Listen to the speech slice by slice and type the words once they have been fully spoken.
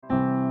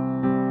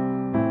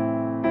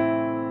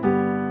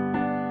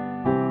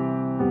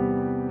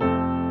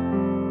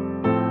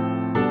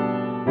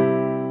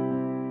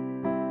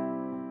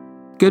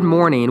Good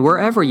morning,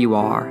 wherever you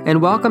are, and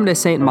welcome to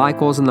St.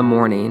 Michael's in the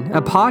Morning,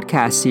 a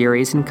podcast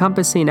series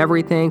encompassing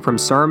everything from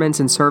sermons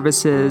and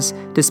services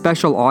to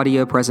special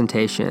audio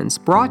presentations,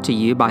 brought to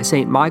you by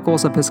St.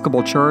 Michael's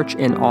Episcopal Church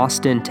in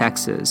Austin,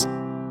 Texas.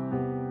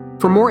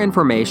 For more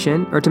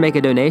information or to make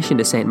a donation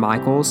to St.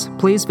 Michael's,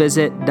 please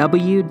visit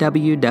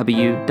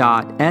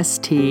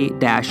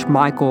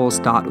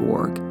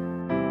www.st-michaels.org.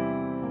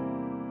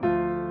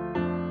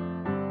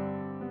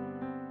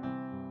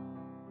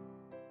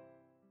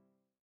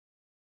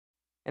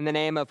 In the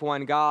name of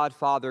one God,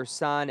 Father,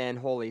 Son, and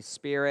Holy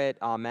Spirit,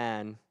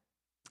 Amen.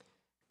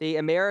 The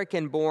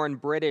American-born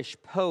British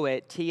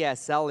poet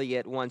T.S.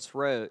 Eliot once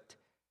wrote,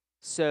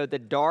 "So the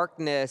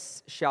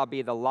darkness shall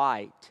be the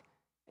light,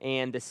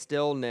 and the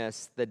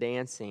stillness the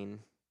dancing."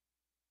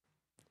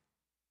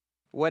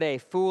 What a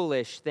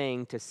foolish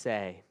thing to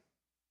say,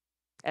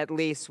 at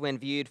least when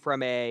viewed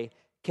from a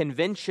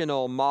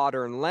conventional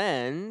modern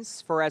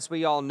lens, for as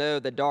we all know,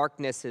 the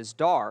darkness is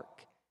dark,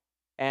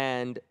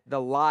 and the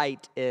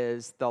light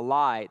is the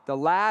light. The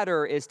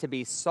latter is to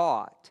be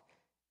sought,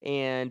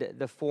 and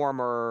the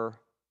former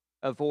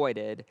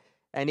avoided.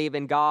 And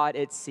even God,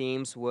 it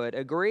seems, would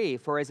agree.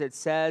 For as it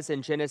says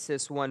in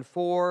Genesis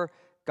 1:4,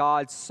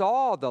 God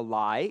saw the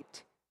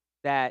light,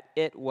 that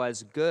it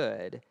was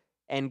good,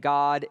 and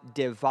God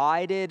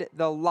divided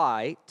the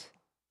light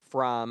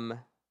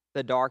from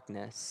the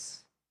darkness.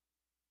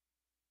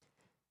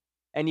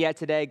 And yet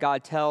today,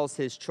 God tells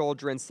his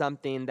children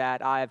something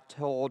that I have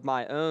told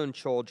my own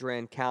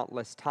children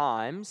countless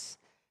times,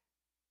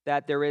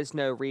 that there is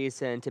no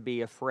reason to be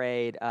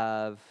afraid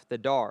of the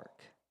dark.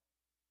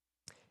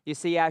 You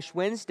see, Ash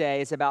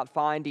Wednesday is about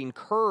finding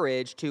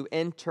courage to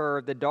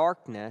enter the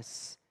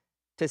darkness,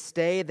 to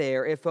stay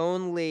there, if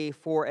only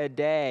for a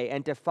day,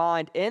 and to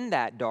find in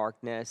that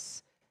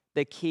darkness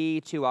the key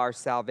to our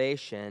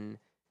salvation,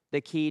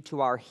 the key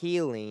to our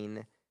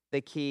healing,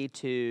 the key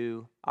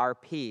to our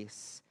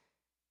peace.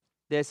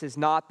 This is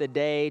not the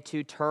day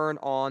to turn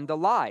on the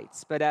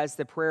lights, but as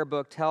the prayer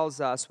book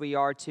tells us, we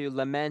are to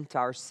lament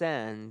our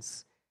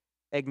sins,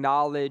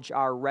 acknowledge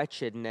our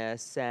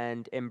wretchedness,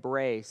 and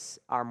embrace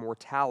our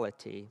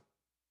mortality.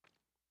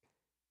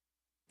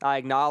 I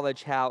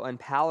acknowledge how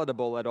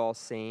unpalatable it all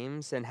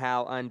seems and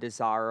how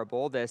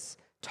undesirable this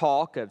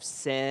talk of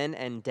sin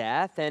and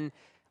death, and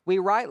we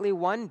rightly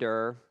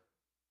wonder,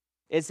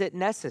 is it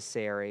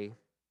necessary?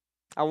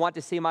 I want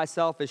to see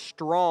myself as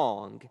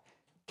strong,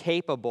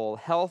 capable,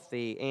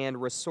 healthy, and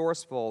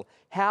resourceful.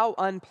 How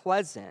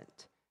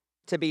unpleasant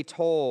to be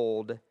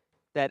told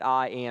that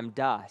I am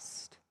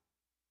dust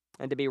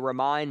and to be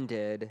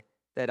reminded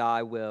that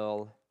I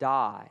will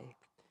die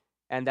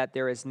and that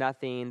there is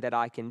nothing that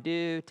I can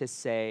do to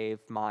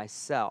save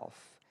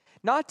myself.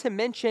 Not to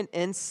mention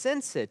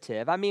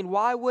insensitive. I mean,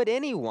 why would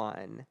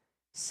anyone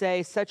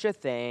say such a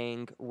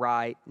thing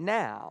right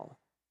now?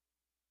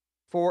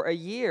 For a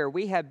year,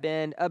 we have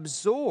been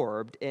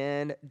absorbed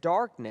in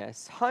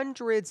darkness,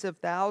 hundreds of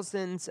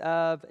thousands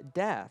of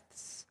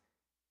deaths,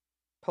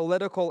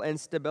 political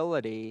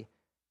instability,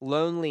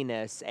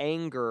 loneliness,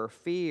 anger,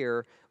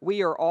 fear.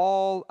 We are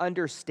all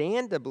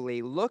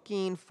understandably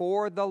looking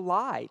for the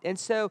light. And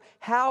so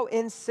how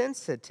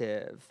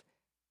insensitive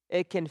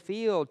it can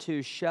feel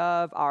to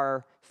shove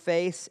our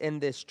face in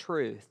this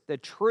truth, the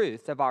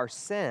truth of our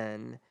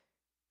sin,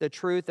 the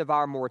truth of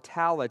our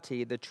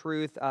mortality, the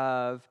truth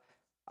of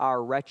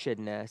our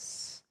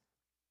wretchedness.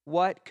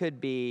 What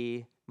could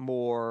be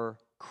more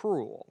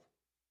cruel?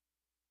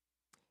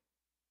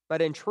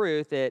 But in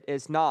truth, it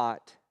is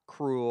not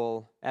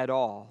cruel at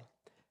all.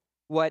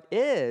 What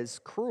is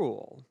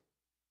cruel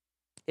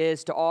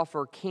is to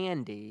offer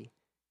candy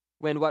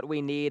when what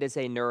we need is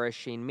a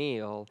nourishing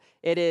meal.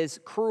 It is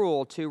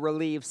cruel to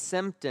relieve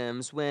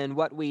symptoms when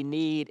what we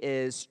need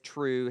is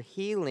true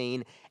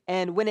healing.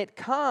 And when it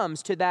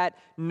comes to that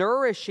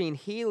nourishing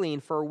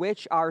healing for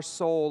which our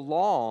soul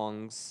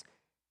longs,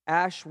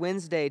 Ash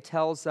Wednesday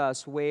tells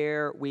us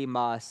where we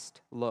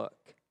must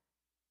look: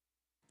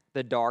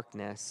 the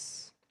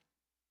darkness.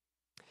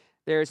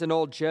 There's an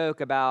old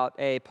joke about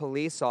a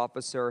police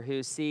officer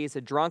who sees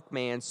a drunk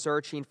man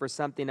searching for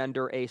something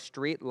under a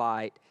street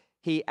light.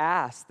 He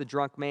asks the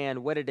drunk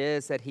man what it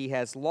is that he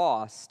has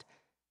lost.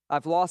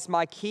 "I've lost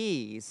my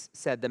keys,"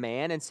 said the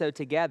man, and so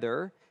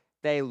together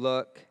they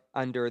look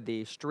under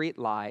the street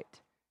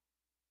light.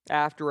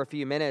 After a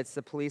few minutes,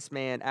 the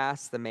policeman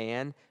asks the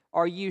man,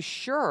 "Are you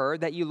sure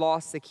that you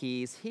lost the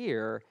keys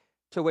here?"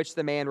 To which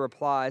the man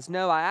replies,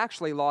 "No, I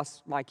actually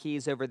lost my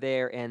keys over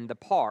there in the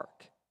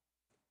park."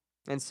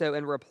 And so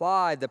in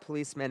reply, the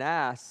policeman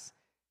asks,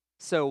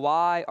 "So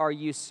why are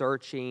you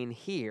searching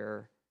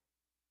here?"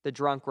 The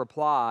drunk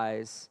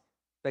replies,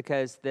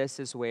 "Because this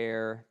is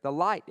where the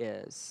light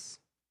is."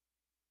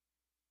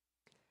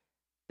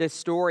 This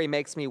story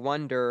makes me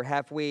wonder,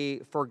 have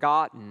we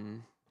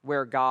forgotten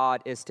where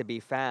God is to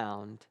be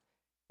found?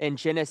 In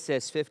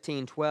Genesis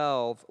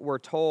 15:12, we're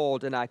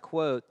told, and I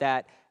quote,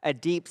 that a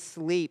deep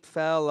sleep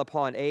fell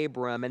upon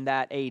Abram and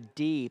that a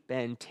deep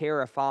and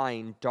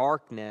terrifying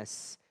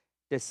darkness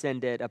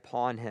descended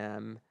upon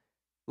him.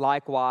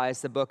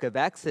 Likewise, the book of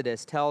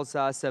Exodus tells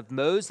us of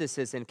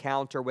Moses'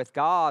 encounter with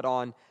God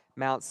on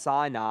Mount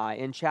Sinai.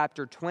 In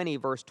chapter 20,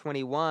 verse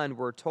 21,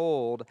 we're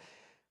told,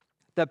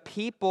 the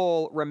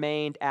people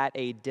remained at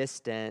a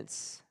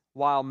distance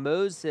while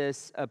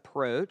Moses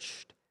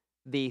approached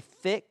the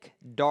thick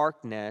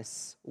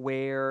darkness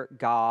where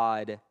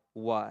God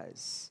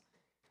was.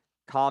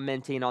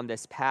 Commenting on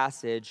this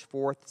passage,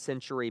 4th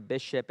century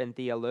bishop and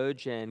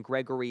theologian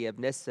Gregory of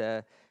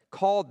Nyssa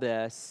called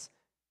this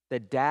the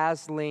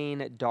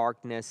dazzling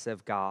darkness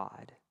of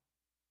God.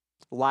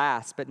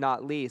 Last but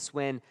not least,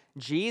 when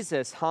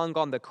Jesus hung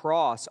on the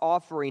cross,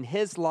 offering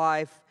his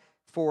life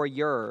for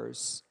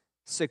yours,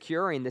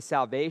 securing the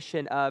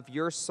salvation of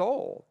your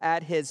soul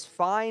at his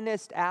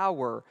finest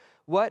hour,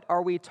 what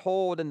are we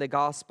told in the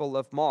Gospel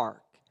of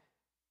Mark?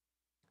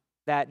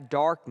 That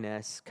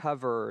darkness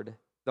covered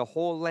the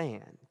whole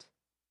land.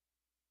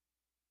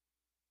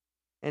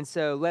 And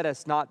so let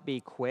us not be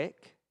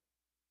quick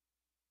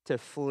to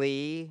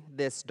flee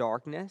this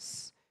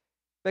darkness,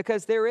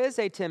 because there is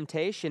a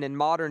temptation in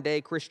modern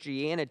day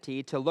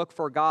Christianity to look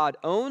for God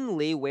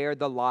only where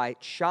the light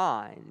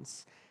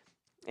shines,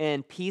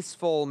 in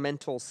peaceful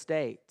mental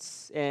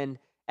states, in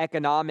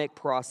economic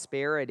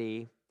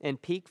prosperity, in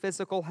peak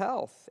physical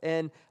health,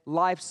 in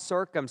life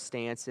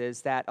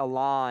circumstances that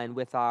align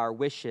with our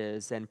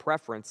wishes and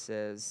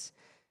preferences.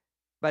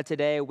 But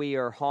today we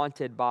are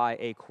haunted by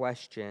a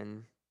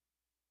question.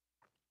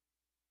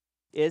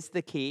 Is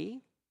the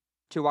key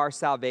to our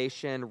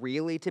salvation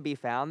really to be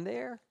found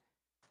there?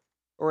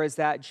 Or is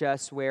that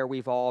just where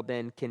we've all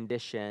been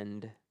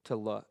conditioned to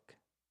look?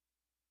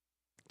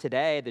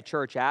 Today, the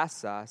church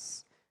asks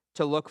us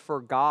to look for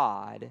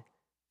God,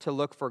 to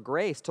look for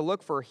grace, to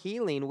look for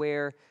healing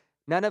where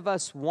none of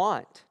us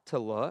want to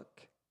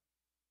look.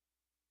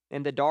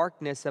 In the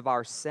darkness of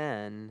our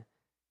sin,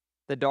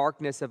 the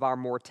darkness of our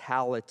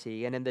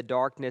mortality, and in the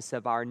darkness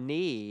of our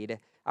need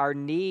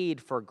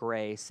for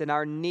grace, and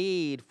our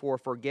need for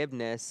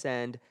forgiveness,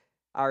 and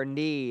our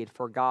need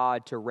for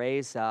God to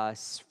raise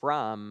us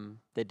from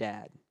the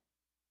dead.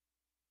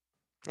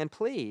 And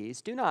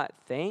please do not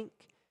think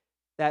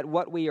that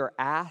what we are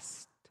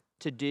asked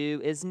to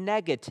do is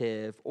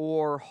negative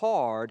or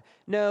hard.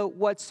 No,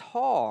 what's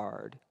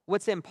hard,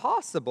 what's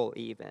impossible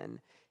even,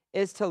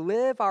 is to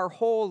live our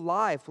whole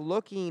life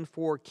looking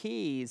for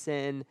keys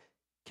in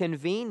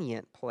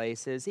convenient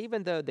places,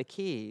 even though the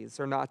keys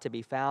are not to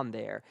be found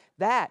there.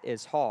 That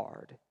is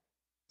hard.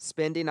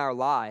 Spending our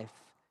life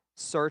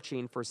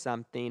searching for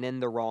something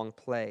in the wrong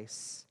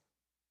place.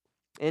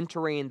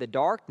 Entering the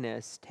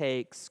darkness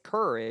takes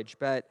courage,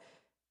 but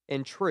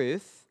in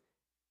truth,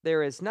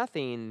 there is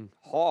nothing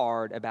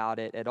hard about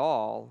it at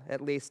all,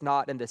 at least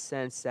not in the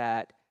sense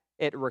that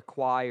it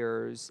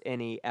requires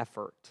any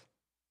effort.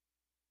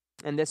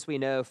 And this we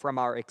know from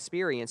our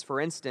experience.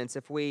 For instance,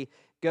 if we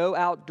go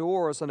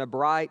outdoors on a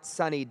bright,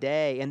 sunny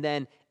day and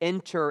then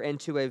enter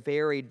into a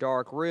very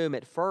dark room,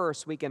 at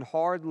first we can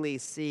hardly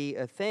see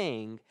a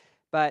thing.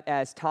 But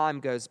as time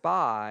goes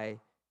by,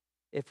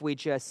 if we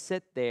just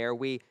sit there,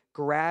 we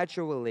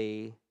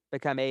gradually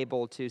become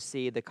able to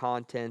see the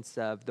contents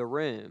of the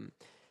room.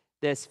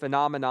 This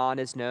phenomenon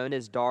is known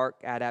as dark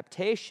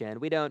adaptation.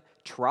 We don't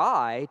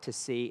try to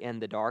see in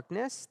the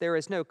darkness. There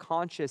is no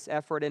conscious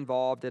effort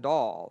involved at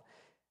all.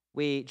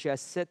 We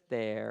just sit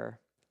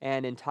there,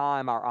 and in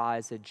time our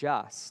eyes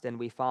adjust, and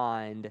we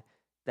find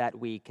that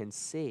we can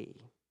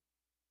see.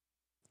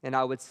 And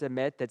I would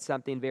submit that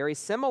something very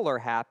similar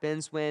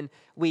happens when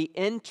we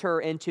enter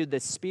into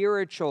the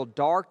spiritual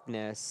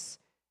darkness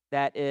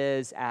that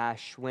is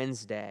Ash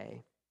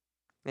Wednesday.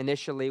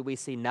 Initially, we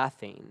see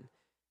nothing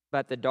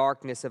but the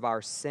darkness of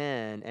our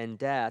sin and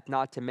death,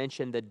 not to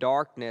mention the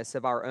darkness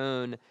of our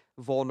own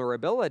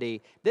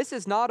vulnerability. This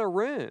is not a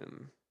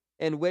room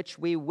in which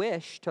we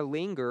wish to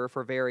linger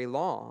for very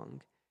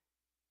long.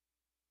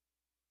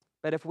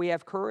 But if we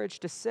have courage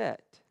to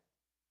sit,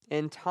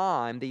 in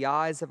time, the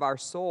eyes of our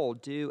soul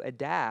do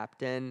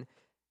adapt, and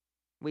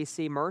we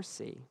see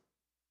mercy,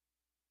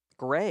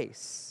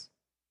 grace,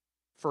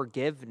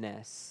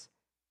 forgiveness,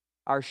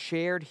 our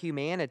shared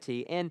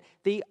humanity, and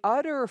the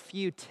utter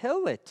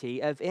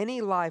futility of any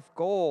life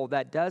goal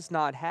that does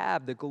not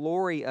have the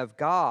glory of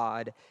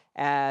God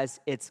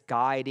as its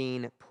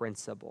guiding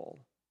principle.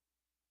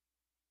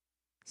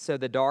 So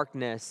the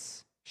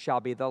darkness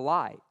shall be the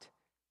light,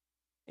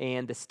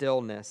 and the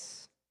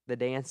stillness, the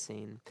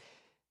dancing.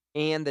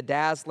 And the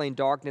dazzling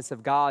darkness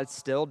of God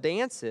still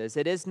dances.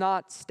 It is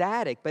not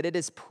static, but it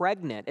is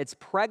pregnant. It's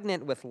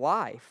pregnant with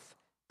life,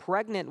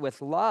 pregnant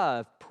with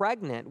love,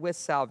 pregnant with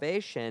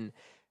salvation.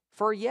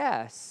 For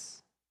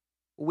yes,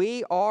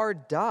 we are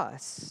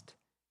dust.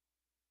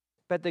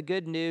 But the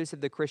good news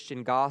of the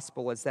Christian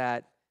gospel is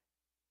that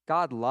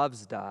God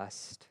loves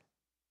dust,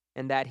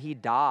 and that he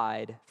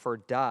died for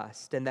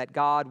dust, and that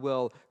God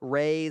will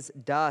raise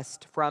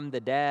dust from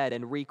the dead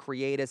and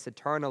recreate us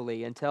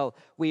eternally until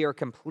we are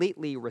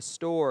completely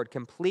restored,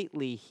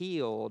 completely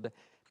healed,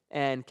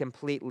 and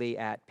completely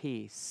at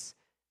peace.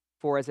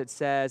 For as it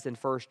says in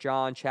 1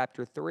 John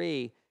chapter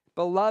 3,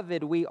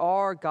 "Beloved, we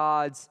are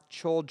God's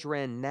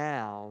children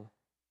now,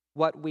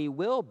 What we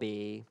will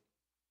be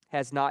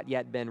has not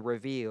yet been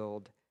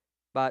revealed,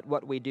 but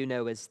what we do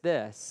know is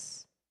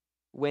this: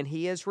 when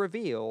he is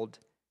revealed,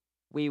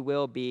 we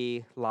will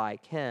be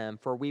like him,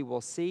 for we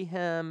will see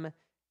him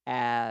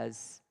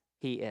as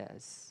he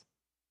is.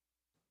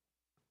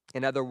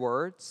 In other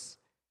words,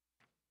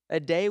 a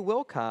day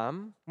will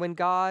come when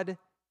God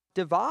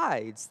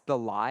divides the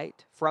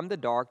light from the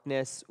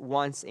darkness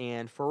once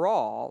and for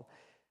all.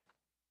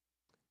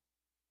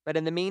 But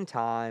in the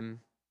meantime,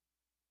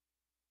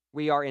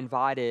 we are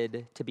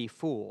invited to be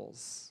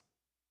fools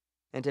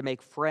and to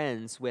make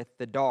friends with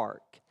the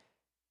dark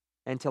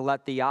and to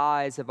let the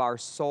eyes of our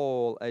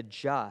soul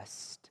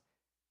adjust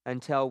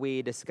until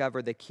we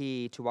discover the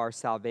key to our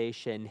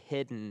salvation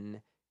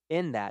hidden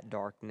in that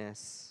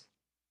darkness.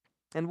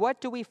 And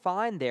what do we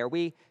find there?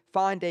 We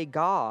find a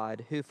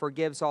God who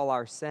forgives all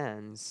our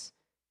sins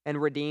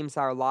and redeems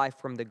our life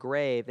from the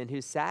grave and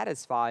who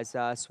satisfies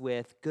us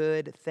with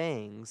good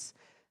things.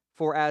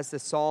 For as the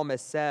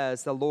psalmist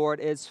says, the Lord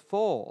is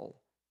full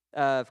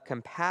of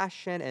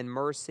compassion and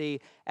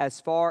mercy. As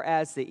far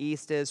as the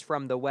east is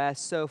from the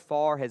west, so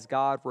far has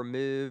God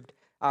removed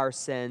our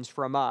sins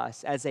from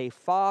us. As a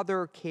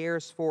father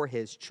cares for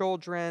his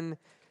children,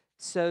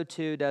 so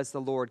too does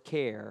the Lord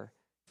care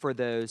for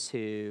those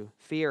who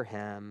fear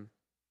him.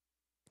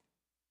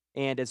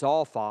 And as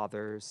all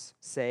fathers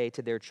say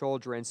to their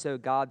children, so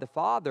God the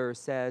Father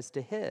says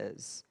to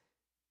his,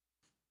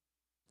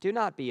 do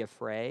not be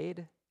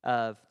afraid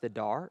of the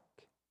dark,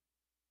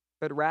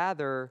 but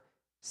rather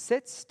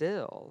sit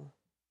still.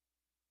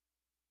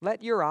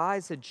 Let your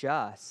eyes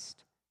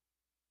adjust.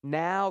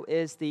 Now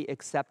is the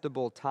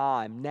acceptable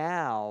time.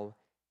 Now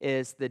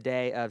is the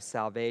day of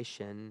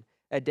salvation,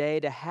 a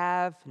day to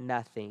have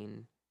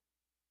nothing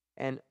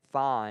and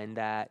find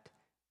that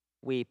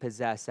we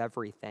possess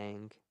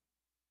everything.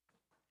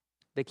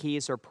 The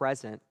keys are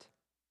present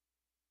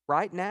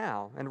right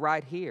now and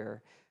right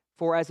here.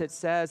 For as it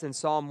says in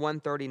Psalm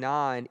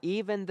 139,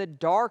 even the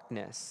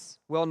darkness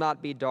will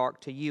not be dark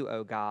to you,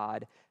 O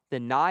God. The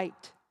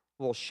night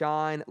will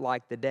shine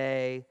like the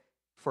day,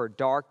 for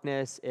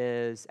darkness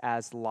is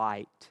as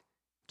light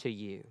to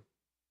you.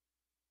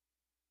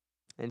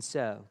 And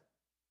so,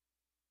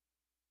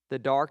 the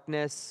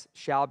darkness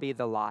shall be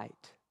the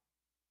light,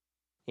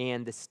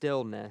 and the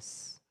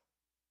stillness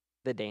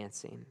the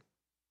dancing.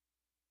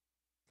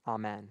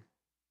 Amen.